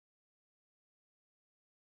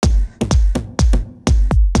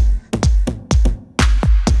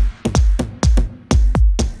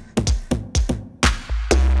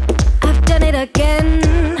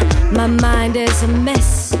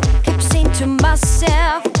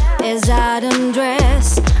myself as I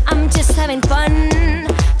undress. I'm just having fun,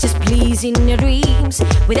 just pleasing your dreams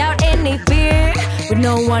without any fear, but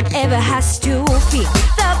no one ever has to fear.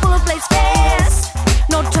 The bullet plays fast,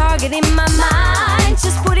 no target in my mind.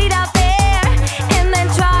 Just put it out there and then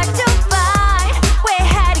try to find where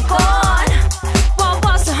had it gone. What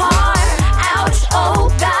was the harm? Ouch, oh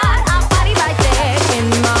God, I'm fighting right there in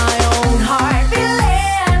my own heart.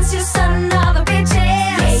 Feelings, you son of a bitch.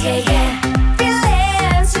 Yeah, yeah, yeah.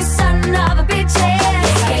 Feelings, you son of a bitch. Yeah,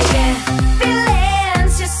 yeah, yeah.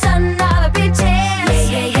 Feelings, you son of a bitch. Yeah,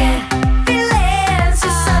 yeah, yeah. Feelings,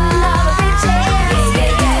 you son of a bitch. Yeah,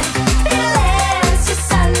 yeah, yeah. Feelings, you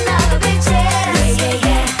son of a bitch. Yeah, yeah,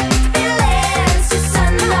 yeah. Feelings, you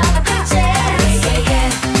son of a bitch. Yeah, yeah, yeah.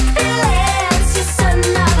 Feelings, you son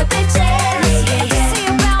of a bitch. Yeah, yeah, yeah.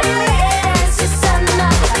 Feelings, you son of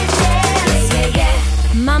a bitch. Yeah, yeah, yeah.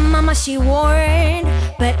 My mama, she warned,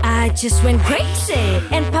 but I just went crazy,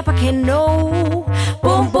 and Papa can know.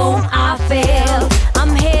 Boom, boom, I fell.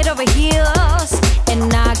 I'm head over heels,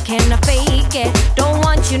 and I cannot fake it. Don't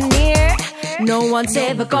want you near, no one's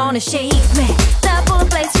ever gonna shake me. The bullet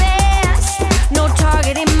plays fast, no target